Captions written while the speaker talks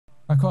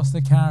Across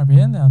the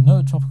Caribbean, there are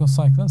no tropical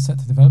cyclones set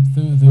to develop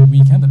through the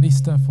weekend, at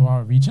least for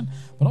our region.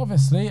 But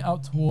obviously,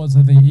 out towards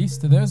the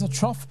east, there is a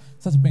trough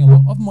set to bring a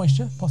lot of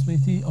moisture,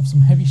 possibility of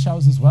some heavy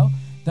showers as well,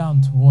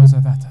 down towards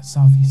that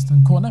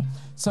southeastern corner.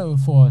 So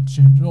for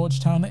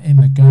Georgetown in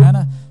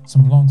Guyana,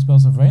 some long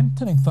spells of rain,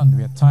 turning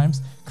thundery at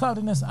times.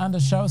 Cloudiness and a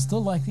shower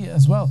still likely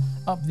as well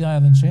up the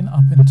island chain,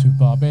 up into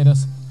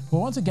Barbados. But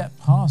once we get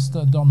past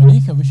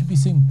Dominica, we should be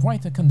seeing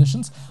brighter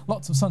conditions.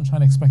 Lots of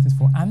sunshine expected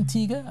for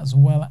Antigua as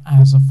well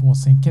as for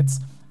St.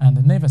 Kitts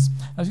and Nevis.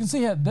 As you can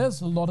see here,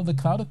 there's a lot of the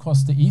cloud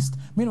across the east.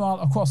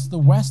 Meanwhile, across the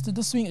west,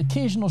 just seeing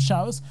occasional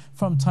showers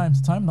from time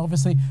to time. And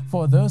obviously,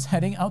 for those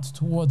heading out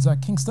towards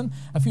Kingston,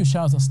 a few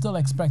showers are still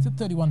expected,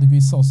 31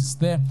 degrees Celsius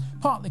there.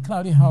 Partly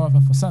cloudy,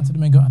 however, for Santo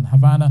Domingo and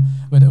Havana,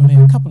 with only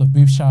a couple of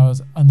brief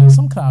showers under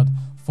some cloud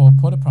for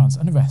Port-au-Prince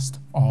and the rest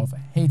of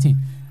Haiti.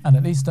 And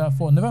at least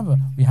for November,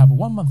 we have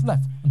 1 month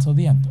left until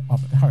the end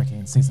of the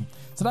hurricane season.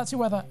 So that's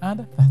your weather,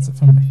 and that's it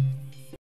from me.